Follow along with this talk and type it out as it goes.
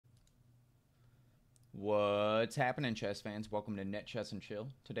What's happening, chess fans? Welcome to Net Chess and Chill.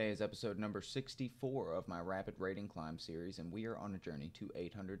 Today is episode number 64 of my Rapid Rating Climb series, and we are on a journey to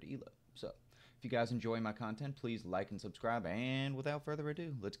 800 ELO. So, if you guys enjoy my content, please like and subscribe, and without further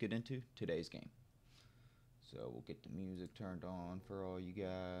ado, let's get into today's game. So, we'll get the music turned on for all you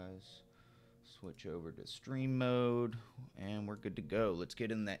guys. Switch over to stream mode, and we're good to go. Let's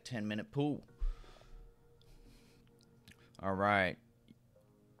get in that 10-minute pool. All right.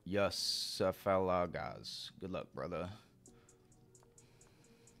 Yusufalagas. Good luck, brother.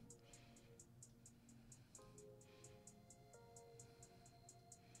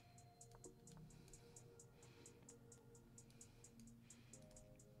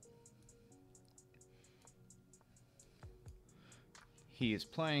 He is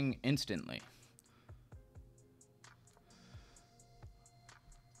playing instantly.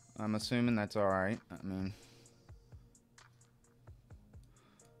 I'm assuming that's alright. I mean,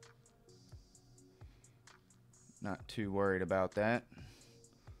 not too worried about that.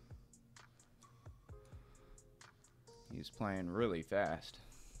 He's playing really fast.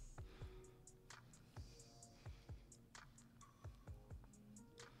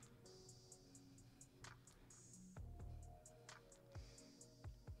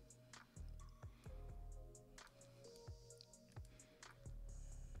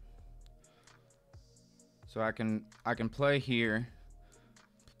 So I can play here,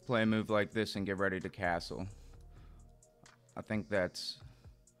 play a move like this, and get ready to castle. I think that's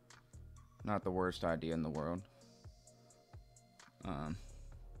not the worst idea in the world. I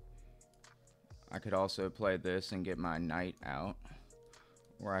could also play this and get my knight out,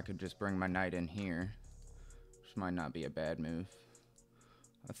 or I could just bring my knight in here, which might not be a bad move.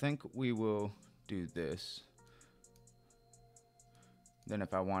 I think we will do this. Then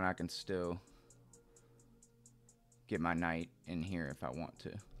if I want, I can still get my knight in here if I want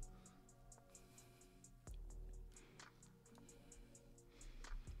to.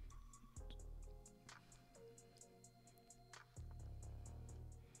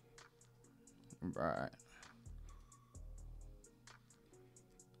 Right.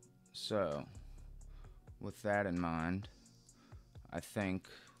 So, with that in mind, I think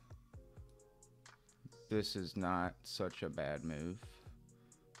this is not such a bad move.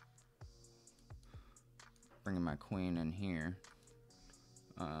 Bringing my queen in here.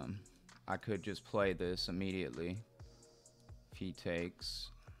 I could just play this immediately. If he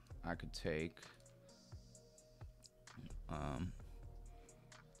takes, I could take.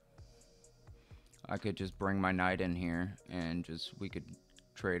 I could just bring my knight in here and we could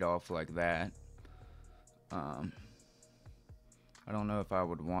trade off like that. I don't know if I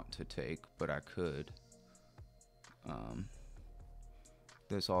would want to take, but I could.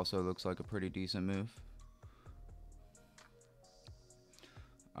 This also looks like a pretty decent move.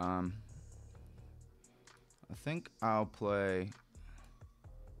 I think I'll play,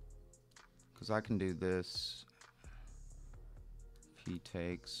 because I can do this. If he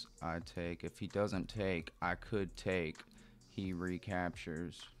takes, I take. If he doesn't take, I could take. He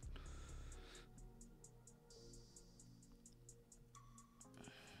recaptures.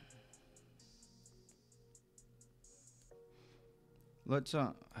 Let's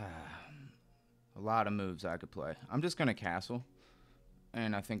a lot of moves I could play. I'm just gonna castle,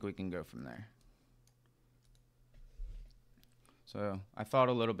 and I think we can go from there. So I thought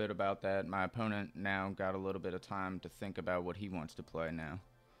a little bit about that. My opponent now got a little bit of time to think about what he wants to play now.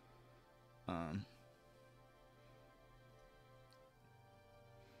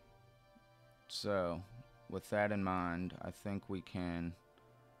 So with that in mind, I think we can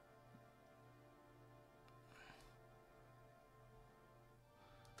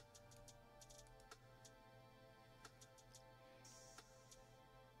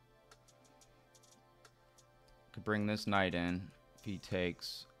bring this knight in. If he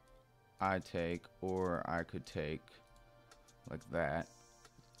takes, I take, or I could take like that.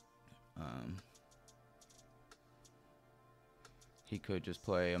 He could just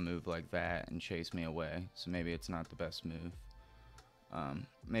play a move like that and chase me away, so maybe it's not the best move.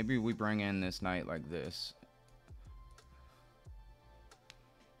 Maybe we bring in this knight like this.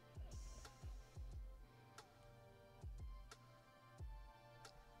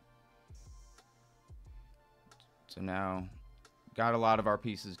 So now, got a lot of our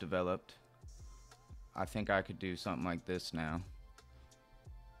pieces developed. I think I could do something like this now.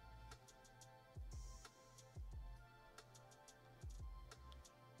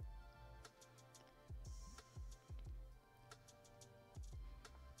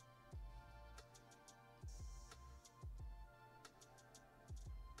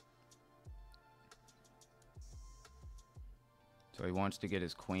 So he wants to get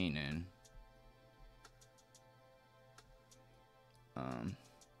his queen in. Um,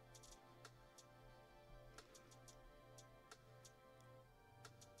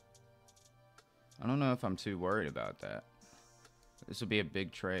 I don't know if I'm too worried about that. This would be a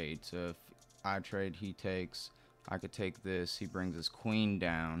big trade. So if I trade, he takes. I could take this. He brings his queen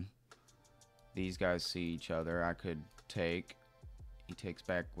down. These guys see each other. I could take. He takes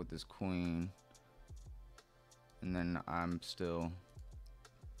back with his queen. And then I'm still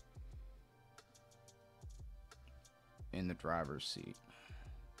in the driver's seat.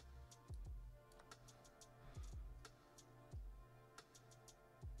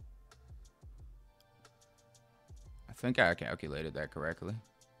 I think I calculated that correctly.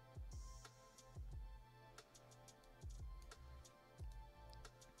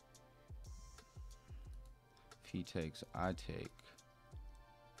 If he takes, I take.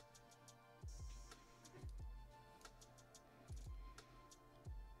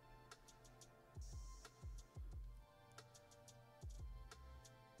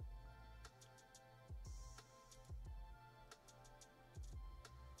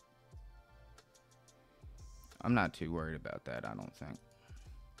 I'm not too worried about that, I don't think.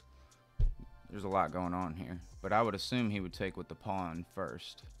 There's a lot going on here. But I would assume he would take with the pawn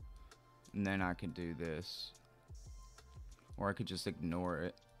first. And then I could do this. Or I could just ignore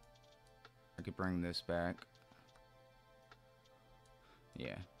it. I could bring this back.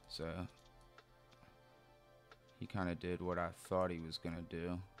 Yeah, so he kind of did what I thought he was going to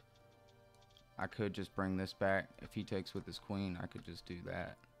do. I could just bring this back. If he takes with his queen, I could just do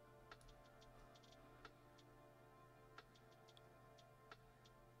that.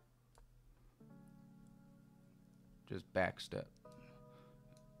 Just backstep.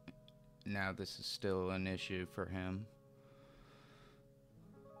 Now this is still an issue for him.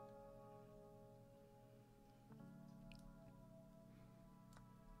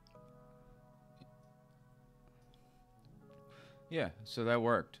 Yeah, so that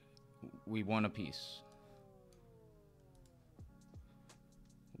worked. We won a piece.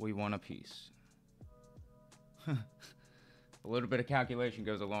 We won a piece. A little bit of calculation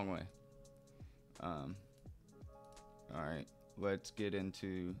goes a long way. Alright, let's get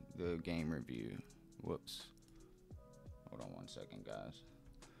into the game review. Whoops. Hold on one second, guys.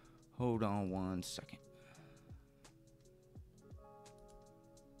 Hold on one second.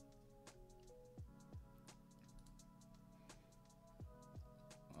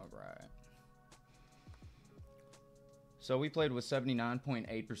 Alright. So we played with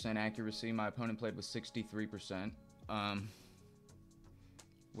 79.8% accuracy. My opponent played with 63%.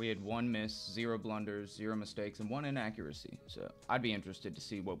 We had 1 miss, 0 blunders, 0 mistakes, and 1 inaccuracy. So I'd be interested to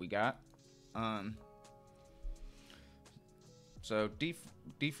see what we got. So D4,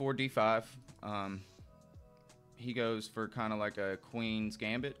 D5. He goes for kind of like a queen's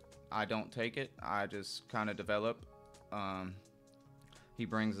gambit. I don't take it. I just kind of develop. He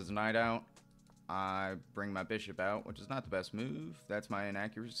brings his knight out. I bring my bishop out, which is not the best move. That's my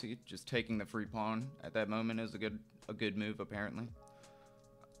inaccuracy. Just taking the free pawn at that moment is a good move, apparently.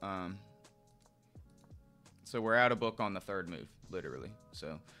 So we're out of book on the third move, literally.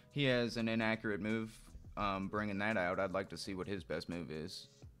 So he has an inaccurate move. Bringing that out, I'd like to see what his best move is.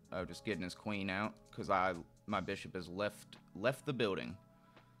 Just getting his queen out, because my bishop has left the building.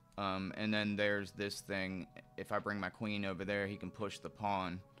 And then there's this thing. If I bring my queen over there, he can push the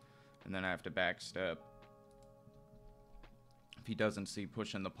pawn, and then I have to backstep. If he doesn't see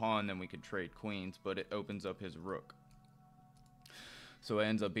pushing the pawn, then we could trade queens, but it opens up his rook. So it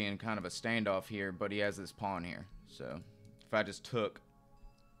ends up being kind of a standoff here, but he has this pawn here. So if I just took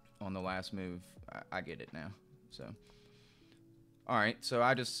on the last move, I get it now. So, all right, so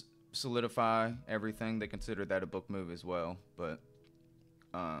I just solidify everything. They consider that a book move as well, but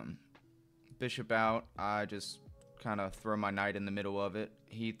bishop out, I just kind of throw my knight in the middle of it.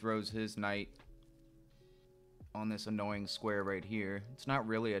 He throws his knight on this annoying square right here. It's not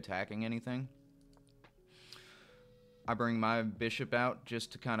really attacking anything. I bring my bishop out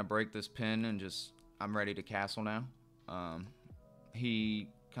just to kind of break this pin, and I'm ready to castle now. He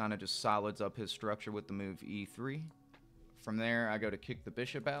kind of just solids up his structure with the move e3. From there, I go to kick the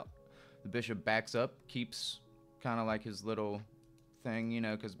bishop out. The bishop backs up, keeps kind of like his little thing, you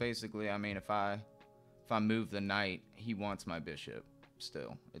know, because basically, I mean, if I move the knight, he wants my bishop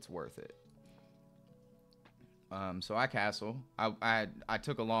still. It's worth it. So I castle. I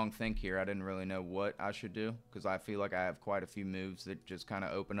took a long think here. I didn't really know what I should do, because I feel like I have quite a few moves that just kind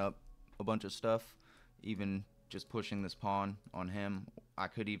of open up a bunch of stuff. Even just pushing this pawn on him, I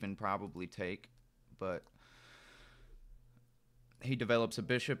could even probably take, but he develops a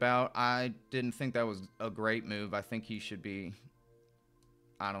bishop out. I didn't think that was a great move. I think he should be,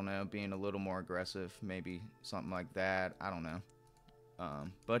 I don't know, being a little more aggressive, maybe something like that. I don't know.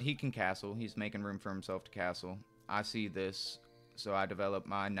 But he can castle. He's making room for himself to castle. I see this, so I develop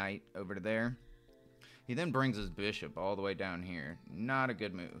my knight over to there. He then brings his bishop all the way down here. Not a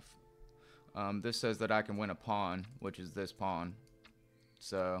good move. This says that I can win a pawn, which is this pawn.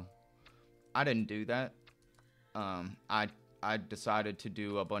 So I didn't do that. I decided to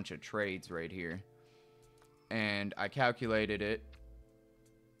do a bunch of trades right here. And I calculated it.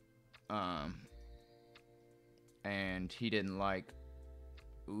 And he didn't like...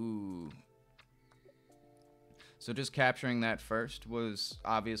 Ooh. So just capturing that first was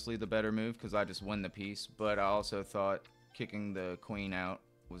obviously the better move because I just win the piece. But I also thought kicking the queen out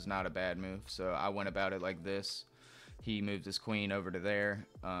was not a bad move. So I went about it like this. He moved his queen over to there.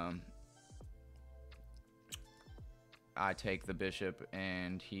 I take the bishop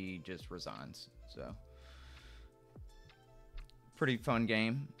and he just resigns. So pretty fun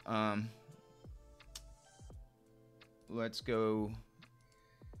game. Let's go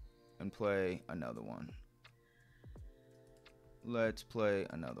and play another one. Let's play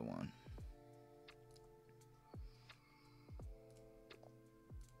another one.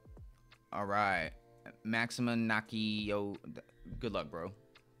 All right. Maxima Naki, yo. Good luck, bro.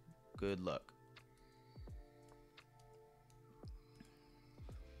 Good luck.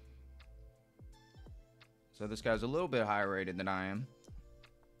 So this guy's a little bit higher rated than I am.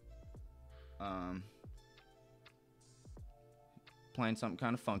 Playing something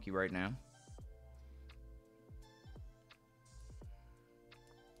kind of funky right now.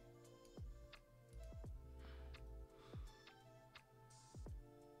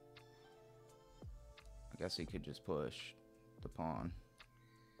 I guess he could just push the pawn.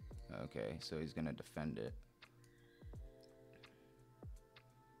 Okay, so he's gonna defend it.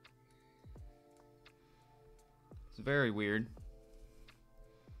 It's very weird.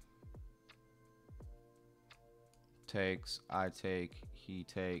 Takes, I take, he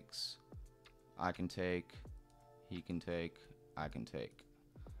takes, I can take, he can take, I can take.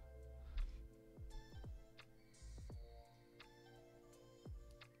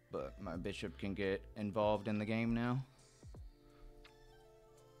 But my bishop can get involved in the game now.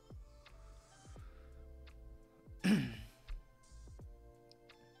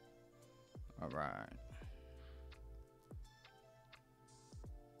 All right.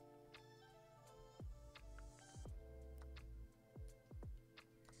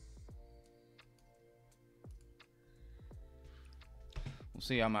 We'll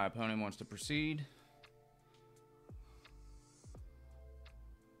see how my opponent wants to proceed.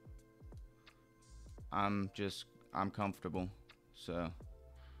 I'm comfortable, so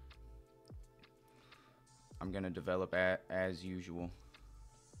I'm gonna develop as usual.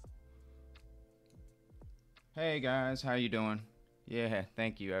 Hey guys, how you doing? Yeah,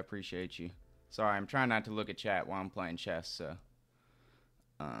 thank you, I appreciate you. Sorry, I'm trying not to look at chat while I'm playing chess, so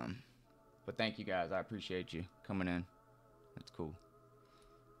but thank you guys, I appreciate you coming in. That's cool.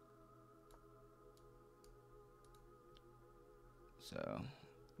 So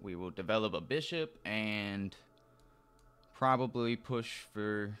we will develop a bishop and probably push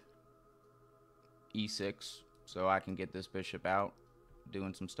for e6 so I can get this bishop out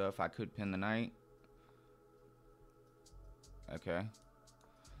doing some stuff. I could pin the knight. Okay.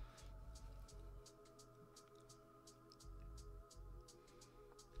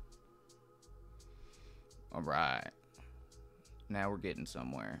 All right. Now we're getting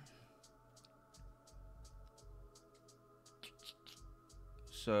somewhere.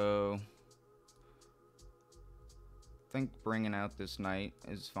 So I think bringing out this knight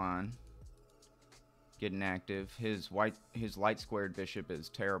is fine. Getting active. His light squared bishop is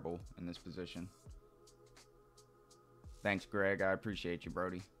terrible in this position. Thanks, Greg. I appreciate you,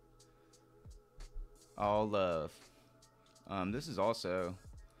 Brody. All love. This is also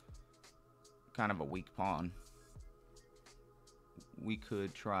kind of a weak pawn. We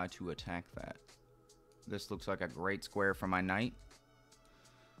could try to attack that. This looks like a great square for my knight.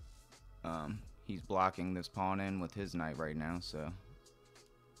 He's blocking this pawn in with his knight right now, so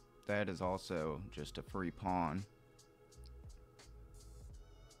that is also just a free pawn.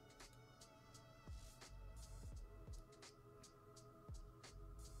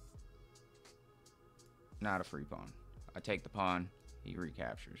 Not a free pawn. I take the pawn, he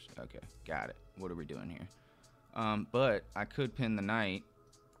recaptures. Okay, got it. What are we doing here? But I could pin the knight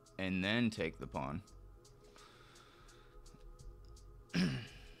and then take the pawn.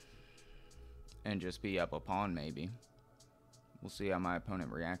 And just be up a pawn, maybe. We'll see how my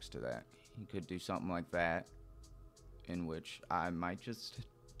opponent reacts to that. He could do something like that, in which I might just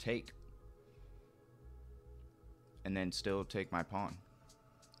take. And then still take my pawn.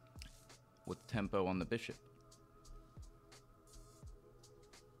 With tempo on the bishop.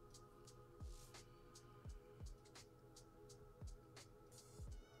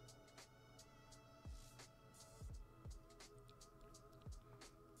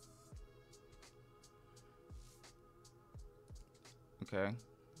 okay.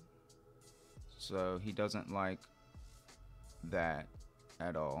 So he doesn't like that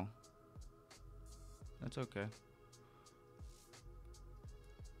at all. That's okay.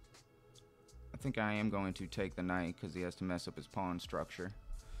 I think I am going to take the knight because he has to mess up his pawn structure.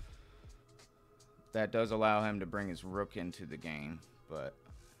 That does allow him to bring his rook into the game, but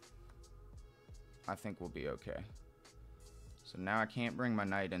I think we'll be okay. So now I can't bring my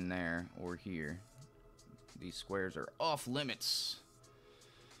knight in there or here. These squares are off limits.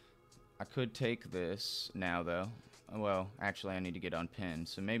 I could take this now, though. Well, actually, I need to get unpinned.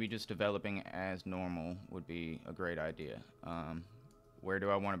 So maybe just developing as normal would be a great idea. Where do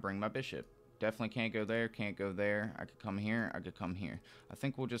I want to bring my bishop? Definitely can't go there, can't go there. I could come here, I could come here. I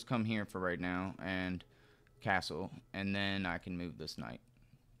think we'll just come here for right now and castle, and then I can move this knight.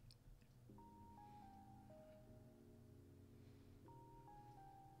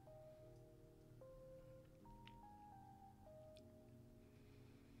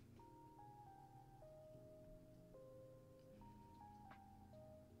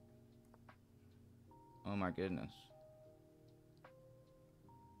 Oh my goodness.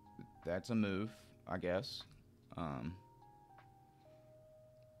 That's a move, I guess. I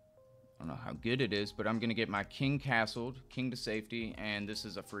don't know how good it is, but I'm going to get my king castled, king to safety, and this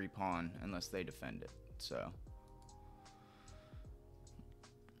is a free pawn unless they defend it. So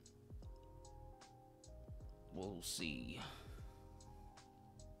we'll see.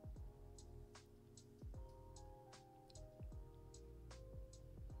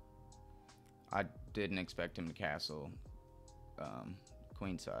 I didn't expect him to castle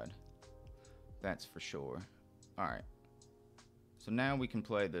queenside. That's for sure. Alright. So now we can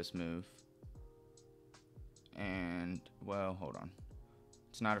play this move. And, well, hold on.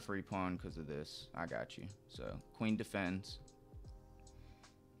 It's not a free pawn because of this. I got you. So, queen defends.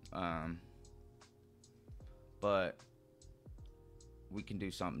 But we can do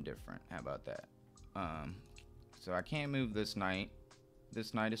something different. How about that? So I can't move this knight.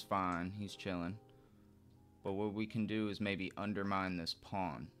 This knight is fine. He's chilling. But what we can do is maybe undermine this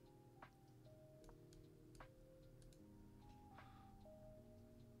pawn.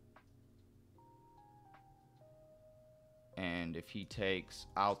 And if he takes,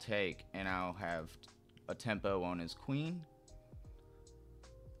 I'll take, and I'll have a tempo on his queen.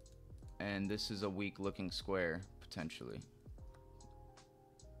 And this is a weak looking square, potentially.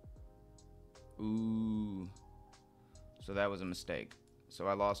 Ooh. So that was a mistake. So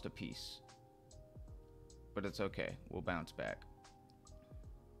I lost a piece. But it's okay. We'll bounce back.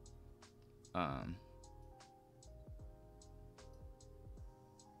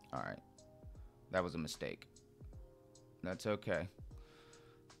 Alright. That was a mistake. That's okay.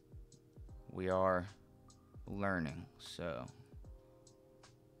 We are learning, so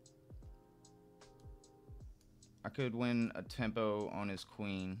I could win a tempo on his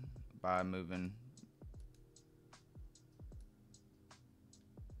queen by moving.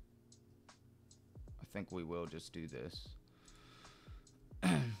 I think we will just do this.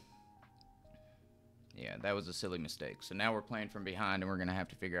 Yeah, that was a silly mistake. So now we're playing from behind and we're going to have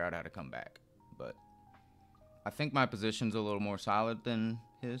to figure out how to come back. But I think my position's a little more solid than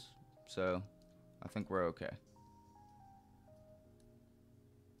his, so I think we're okay.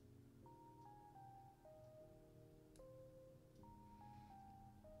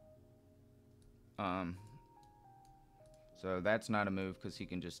 So that's not a move because he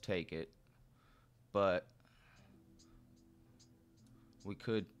can just take it. But we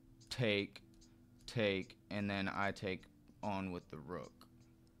could take, and then I take on with the rook.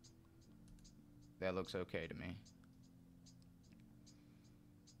 That looks okay to me.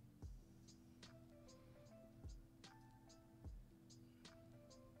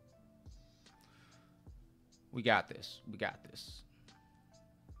 We got this. We got this.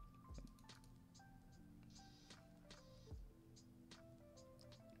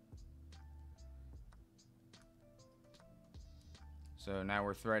 So now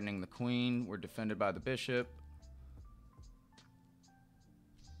we're threatening the queen. We're defended by the bishop.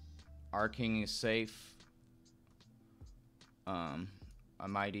 Our king is safe. I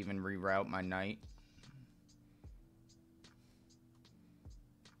might even reroute my knight.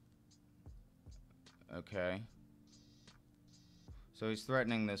 Okay. So he's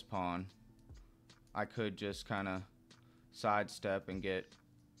threatening this pawn. I could just kind of sidestep and get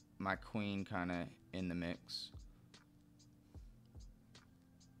my queen kind of in the mix.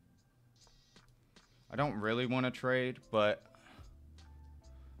 I don't really want to trade, but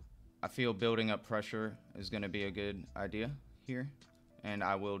I feel building up pressure is going to be a good idea here. And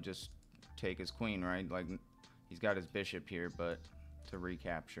I will just take his queen, right? Like, he's got his bishop here, but to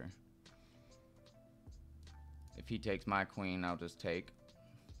recapture. If he takes my queen, I'll just take.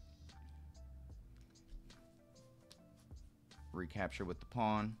 Recapture with the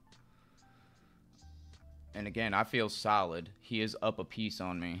pawn. And again, I feel solid. He is up a piece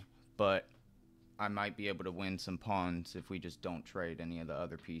on me, but I might be able to win some pawns if we just don't trade any of the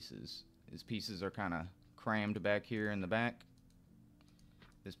other pieces. His pieces are kind of crammed back here in the back.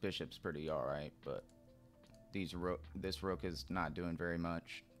 This bishop's pretty alright, but this rook is not doing very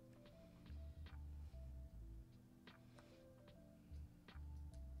much.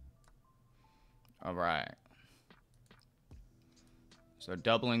 Alright. So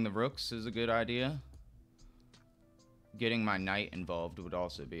doubling the rooks is a good idea. Getting my knight involved would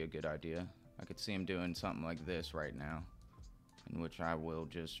also be a good idea. I could see him doing something like this right now, in which I will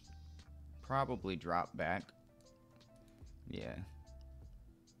just probably drop back. Yeah.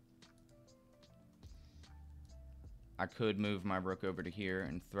 I could move my rook over to here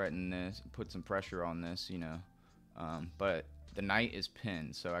and threaten this, put some pressure on this, you know. But the knight is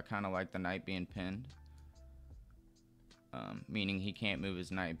pinned, so I kind of like the knight being pinned. Meaning he can't move his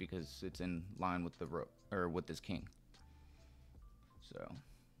knight because it's in line with the rook, or with his king. So.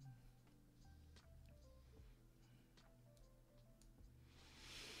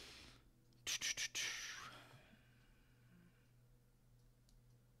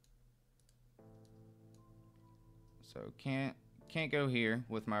 So can't go here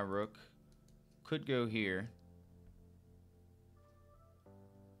with my rook. Could go here.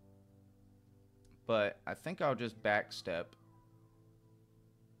 But I think I'll just backstep.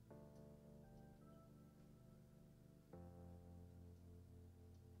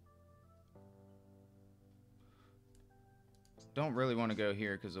 Don't really want to go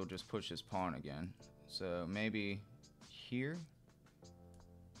here because it'll just push his pawn again. So maybe here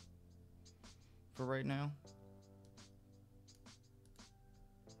for right now.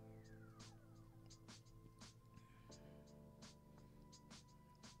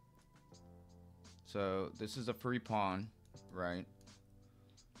 So this is a free pawn, right?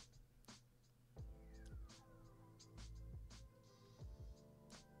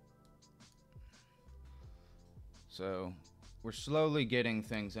 So we're slowly getting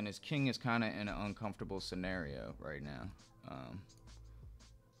things, and his king is kind of in an uncomfortable scenario right now.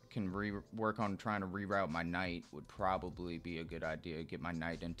 Can work on trying to reroute my knight would probably be a good idea. Get my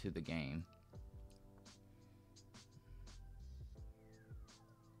knight into the game.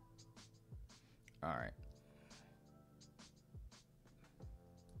 All right.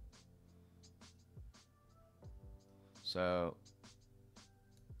 So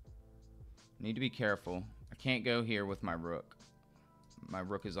need to be careful. I can't go here with my rook. My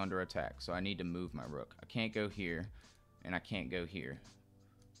rook is under attack, so I need to move my rook. I can't go here, and I can't go here.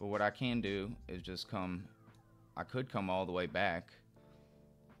 But what I can do is just come. I could come all the way back.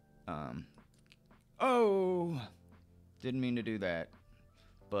 Oh! Didn't mean to do that,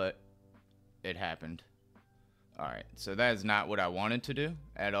 but it happened. Alright, so that is not what I wanted to do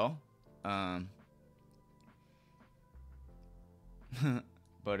at all.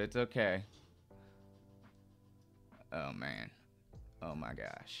 But it's okay. Oh man. Oh my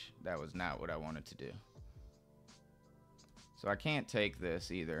gosh. That was not what I wanted to do. So I can't take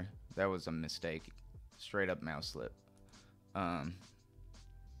this either. That was a mistake. Straight up mouse slip. Can't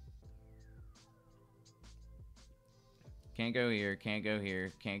go here, can't go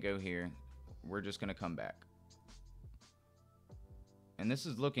here, can't go here. We're just gonna come back. And this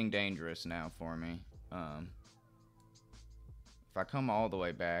is looking dangerous now for me. If I come all the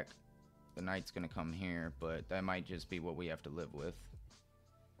way back, the knight's gonna come here, but that might just be what we have to live with.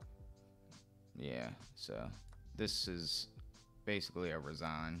 Yeah, so this is basically a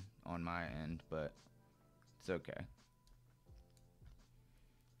resign on my end, but it's okay.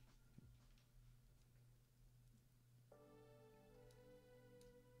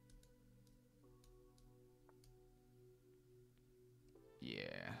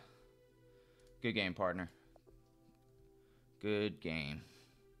 Yeah. Good game, partner. Good game.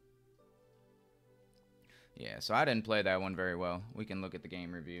 Yeah, so I didn't play that one very well. We can look at the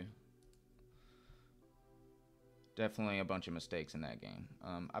game review. Definitely a bunch of mistakes in that game.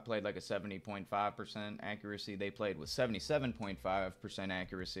 I played like a 70.5% accuracy. They played with 77.5%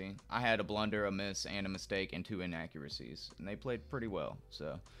 accuracy. I had a blunder, a miss, and a mistake, and 2 inaccuracies. And they played pretty well.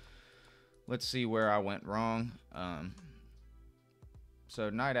 So let's see where I went wrong. So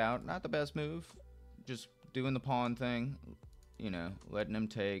knight out, not the best move. Just doing the pawn thing. You know, letting him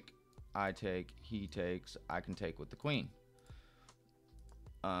take. I take, he takes, I can take with the queen.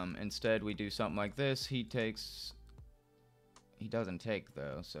 Instead, we do something like this. He takes. He doesn't take,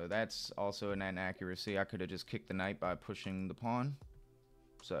 though, so that's also an inaccuracy. I could have just kicked the knight by pushing the pawn.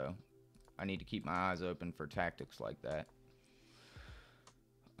 So, I need to keep my eyes open for tactics like that.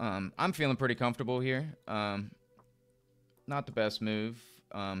 I'm feeling pretty comfortable here. Not the best move.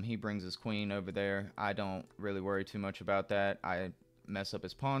 He brings his queen over there. I don't really worry too much about that. I mess up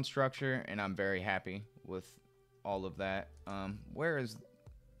his pawn structure, and I'm very happy with all of that. Where is...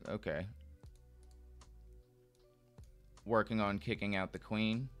 Okay. Working on kicking out the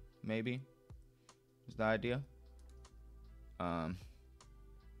queen, maybe, is the idea.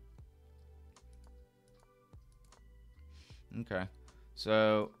 Okay.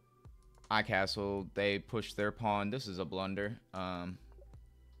 So, I castle. They push their pawn. This is a blunder.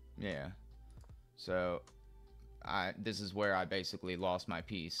 Yeah. So, this is where I basically lost my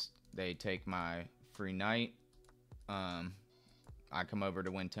piece. They take my free knight. I come over to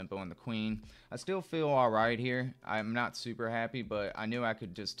win tempo on the queen. I still feel alright here. I'm not super happy, but I knew I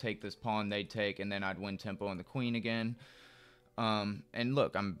could just take this pawn they'd take, and then I'd win tempo on the queen again. And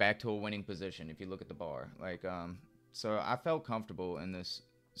look, I'm back to a winning position if you look at the bar. Like, so I felt comfortable in this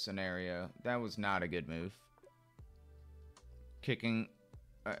scenario. That was not a good move. Kicking,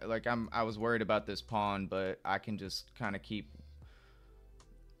 like, I was worried about this pawn, but I can just kind of keep...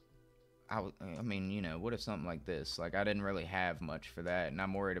 I mean, you know, what if something like this? Like, I didn't really have much for that, and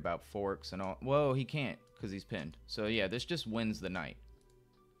I'm worried about forks and all. Well, he can't, because he's pinned. So, yeah, this just wins the knight.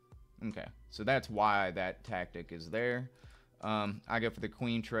 Okay, so that's why that tactic is there. I go for the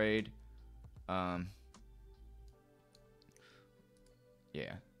queen trade. Yeah,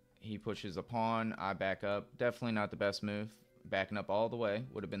 he pushes a pawn. I back up. Definitely not the best move. Backing up all the way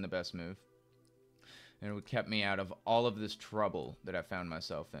would have been the best move. And it would kept me out of all of this trouble that I found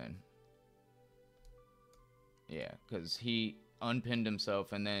myself in. Yeah, because he unpinned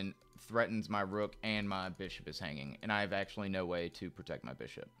himself and then threatens my rook and my bishop is hanging. And I have actually no way to protect my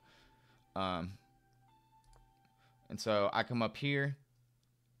bishop. And so I come up here,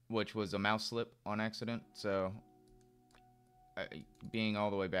 which was a mouse slip on accident. So being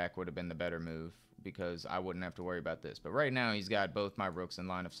all the way back would have been the better move because I wouldn't have to worry about this. But right now he's got both my rooks in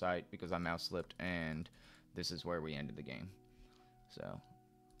line of sight because I mouse slipped, and this is where we ended the game. So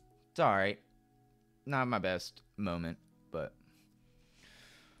it's all right. Not my best moment, but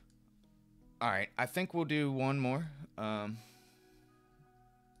all right. I think we'll do one more.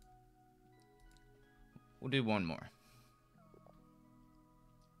 We'll do one more.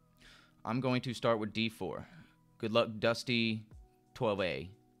 I'm going to start with D4. Good luck, Dusty 12A.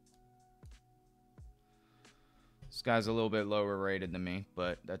 This guy's a little bit lower rated than me,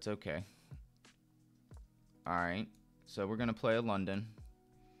 but that's okay. All right. So we're going to play a London.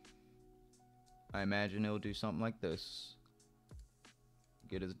 I imagine he'll do something like this.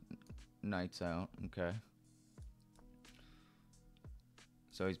 Get his knights out. Okay.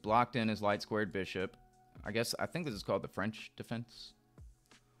 So he's blocked in his light squared bishop. I think this is called the French defense.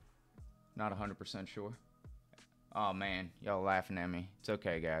 Not 100% sure. Oh man, y'all laughing at me. It's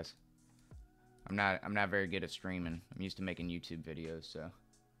okay, guys. I'm not very good at streaming. I'm used to making YouTube videos, so.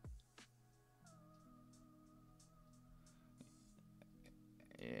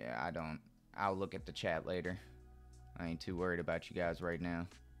 Yeah, I'll look at the chat later. I ain't too worried about you guys right now.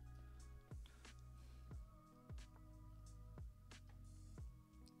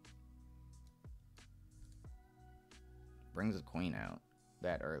 Brings the queen out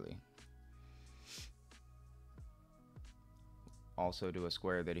that early. Also to a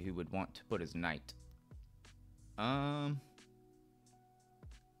square that he would want to put his knight. I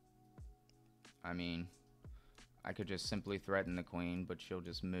mean, I could just simply threaten the queen, but she'll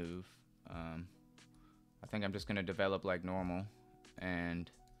just move. I think I'm just going to develop like normal, and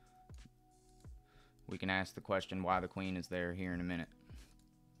we can ask the question why the queen is there here in a minute.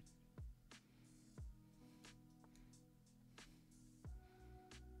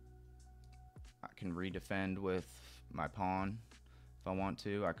 I can redefend with my pawn if I want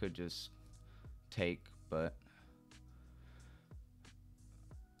to. I could just take, but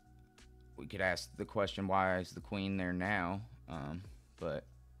we could ask the question why is the queen there now. But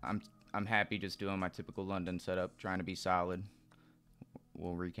I'm happy just doing my typical London setup, trying to be solid.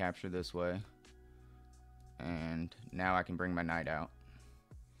 We'll recapture this way, and now I can bring my knight out.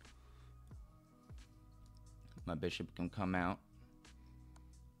 My bishop can come out.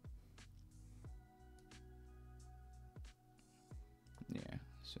 Yeah,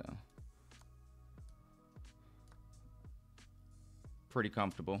 so pretty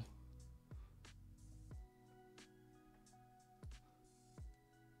comfortable.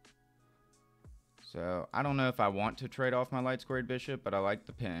 So I don't know if I want to trade off my light squared bishop, but I like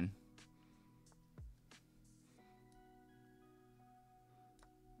the pin.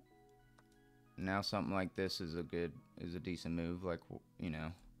 Now something like this is a decent move, like, you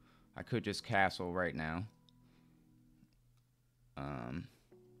know, I could just castle right now.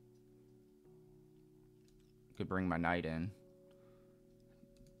 Could bring my knight in.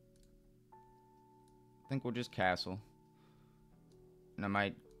 I think we'll just castle. And I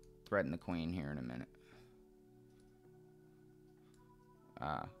might threaten the queen here in a minute.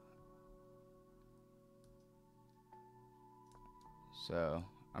 So,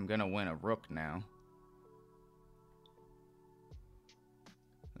 I'm gonna win a rook now.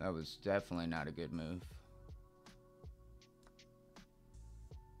 That was definitely not a good move.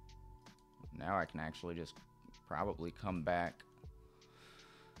 Now I can actually just probably come back.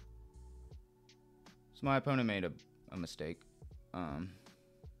 So my opponent made a mistake.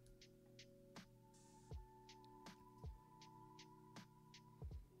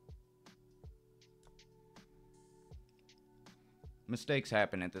 Mistakes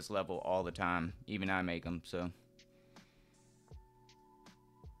happen at this level all the time. Even I make them, so.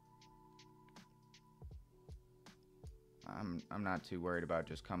 I'm not too worried about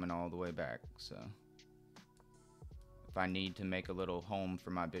just coming all the way back, so. If I need to make a little home for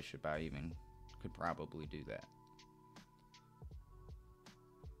my bishop, I even could probably do that.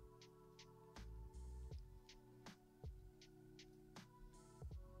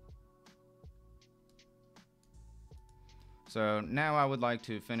 So now I would like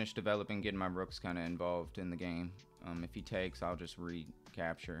to finish developing, getting my rooks kind of involved in the game. If he takes, I'll just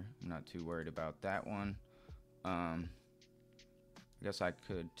recapture. I'm not too worried about that one. I guess I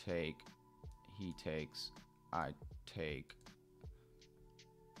could take, he takes, I take.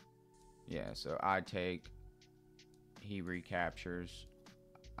 Yeah, so I take, he recaptures,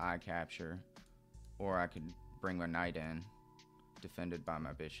 I capture, or I could bring my knight in, defended by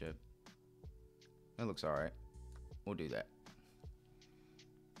my bishop. That looks alright. We'll do that.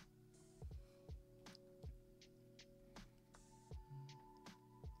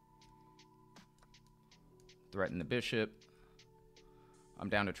 Threaten the bishop. I'm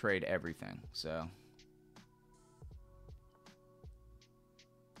down to trade everything, so.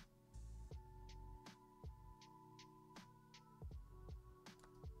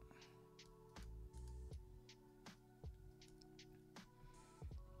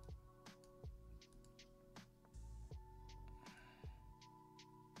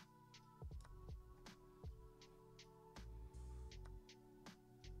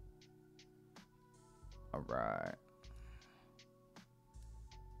 All right.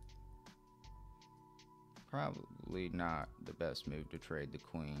 Probably not the best move to trade the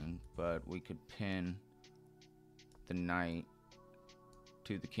queen, but we could pin the knight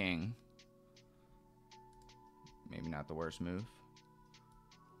to the king. Maybe not the worst move.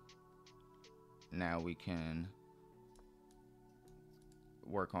 Now we can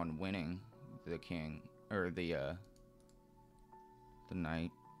work on winning the king, or the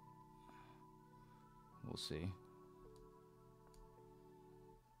knight. We'll see.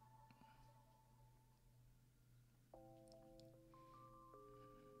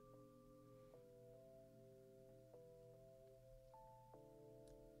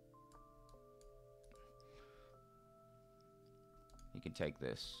 You can take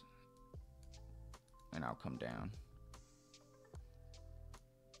this, and I'll come down.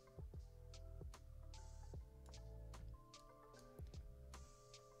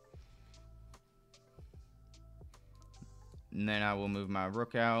 And then I will move my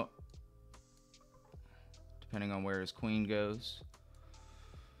rook out, depending on where his queen goes.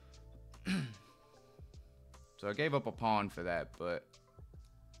 So I gave up a pawn for that, but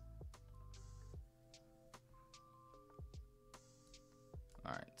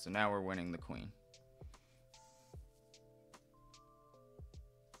alright, so now we're winning the queen.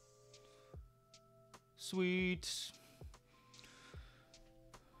 Sweet.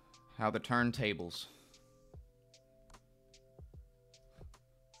 How the turntables.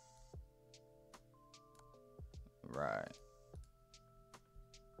 Right.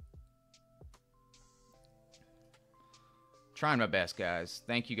 Trying my best, guys.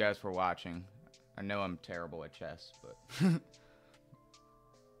 Thank you guys for watching. I know I'm terrible at chess, but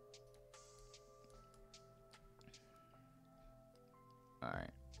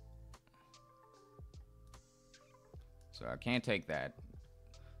alright. So I can't take that.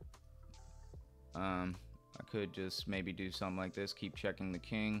 I could just maybe do something like this, keep checking the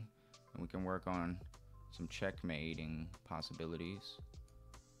king, and we can work on some checkmating possibilities.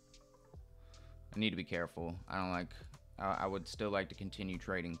 I need to be careful. I don't like, I would still like to continue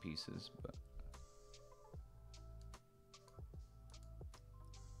trading pieces, but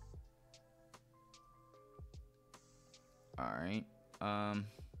alright.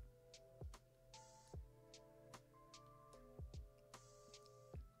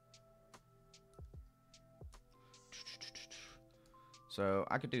 So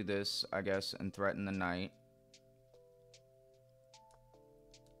I could do this, I guess, and threaten the knight.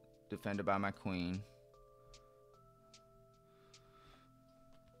 Defended by my queen.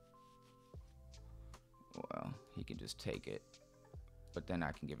 Well, he can just take it. But then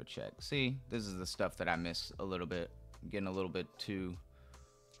I can give a check. See, this is the stuff that I miss a little bit. I'm getting a little bit too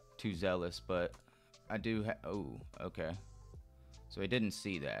zealous, but I do have... Oh, okay. So he didn't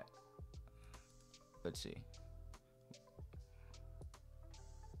see that. Let's see.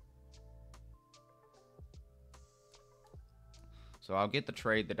 So I'll get the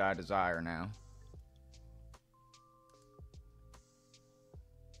trade that I desire now.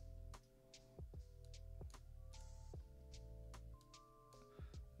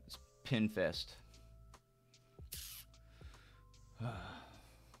 It's Pinfest.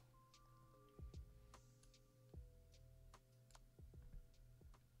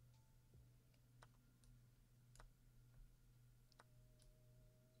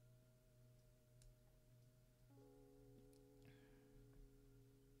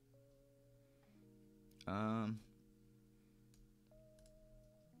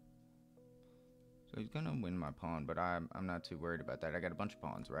 So he's gonna win my pawn, but I'm not too worried about that. I got a bunch of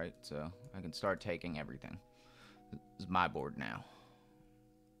pawns, right? So I can start taking everything. This is my board now.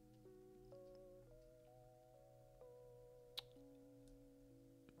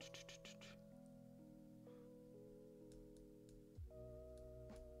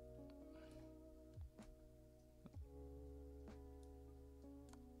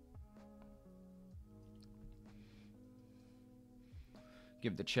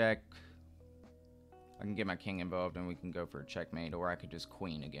 Give the check. I can get my king involved and we can go for a checkmate, or I could just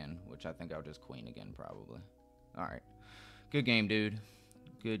queen again, which I think I'll just queen again probably. Alright. Good game, dude.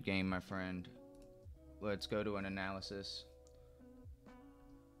 Good game, my friend. Let's go to an analysis.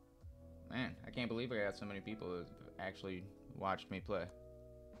 Man, I can't believe I got so many people who have actually watched me play.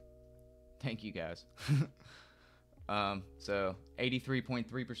 Thank you, guys. So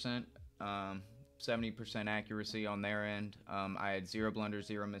 83.3%, 70% accuracy on their end. I had 0 blunders,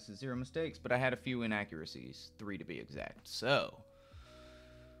 0 misses, 0 mistakes, but I had a few inaccuracies, 3 to be exact. So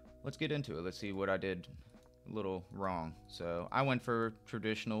let's get into it. Let's see what I did a little wrong. So I went for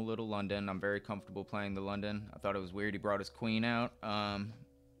traditional Little London. I'm very comfortable playing the London. I thought it was weird he brought his queen out.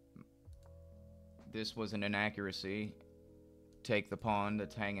 This was an inaccuracy. Take the pawn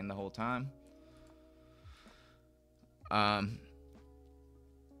that's hanging the whole time.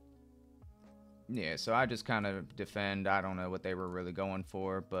 Yeah, so I just kind of defend. I don't know what they were really going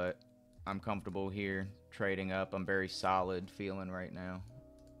for, but I'm comfortable here trading up. I'm very solid feeling right now.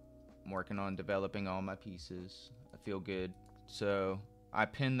 I'm working on developing all my pieces. I feel good. So I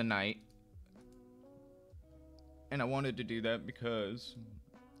pinned the knight. And I wanted to do that because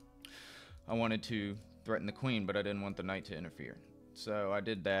I wanted to threaten the queen, but I didn't want the knight to interfere. So I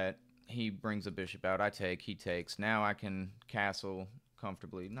did that. He brings a bishop out. I take, he takes. Now I can castle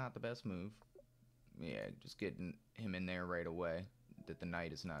comfortably. Not the best move. Yeah, just getting him in there right away, that the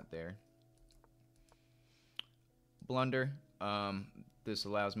knight is not there. Blunder. This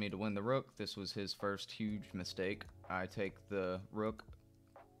allows me to win the rook. This was his first huge mistake. I take the rook.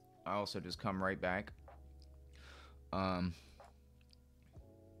 I also just come right back.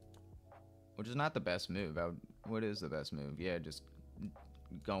 Which is not the best move. What is the best move? Yeah, just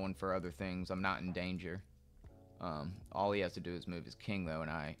going for other things. I'm not in danger. All he has to do is move his king, though, and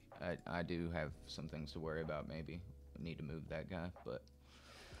I do have some things to worry about, maybe. I need to move that guy, but...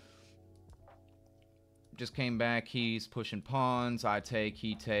 Just came back, he's pushing pawns, I take,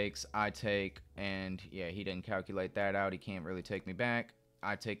 he takes, I take, and yeah, he didn't calculate that out, he can't really take me back.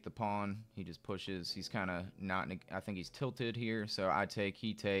 I take the pawn, he just pushes, he's kind of not, I think he's tilted here, so I take,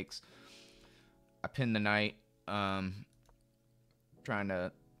 he takes. I pin the knight, trying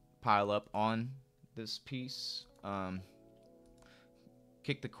to pile up on this piece.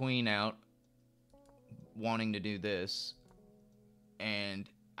 Kick the queen out, wanting to do this, and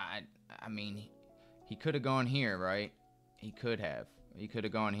I mean, he could have gone here, right? He could have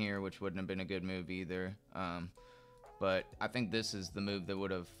gone here, which wouldn't have been a good move either. But I think this is the move that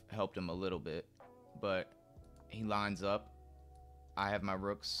would have helped him a little bit. But he lines up. I have my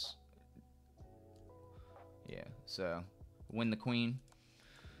rooks. Yeah, so win the queen.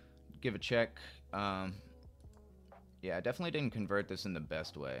 Give a check. Yeah, I definitely didn't convert this in the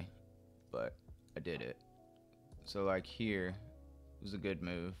best way, but I did it. So like here was a good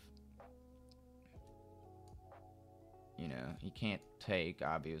move. You know, he can't take,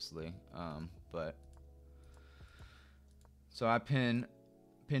 obviously, but... So I pin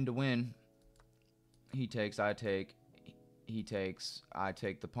to win. He takes, I take, he takes, I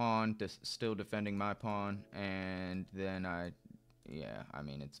take the pawn, still defending my pawn, and then I Yeah, I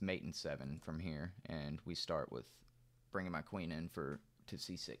mean, it's mate and 7 from here, and we start with bringing my queen in to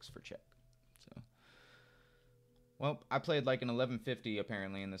c6 for check. So, well, I played like an 1150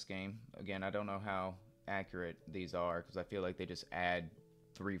 apparently in this game. Again, I don't know how accurate these are because I feel like they just add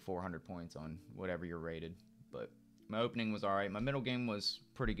 300-400 points on whatever you're rated. But my opening was alright. My middle game was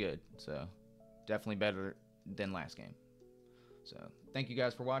pretty good, so definitely better than last game. So, thank you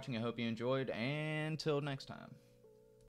guys for watching. I hope you enjoyed, and till next time.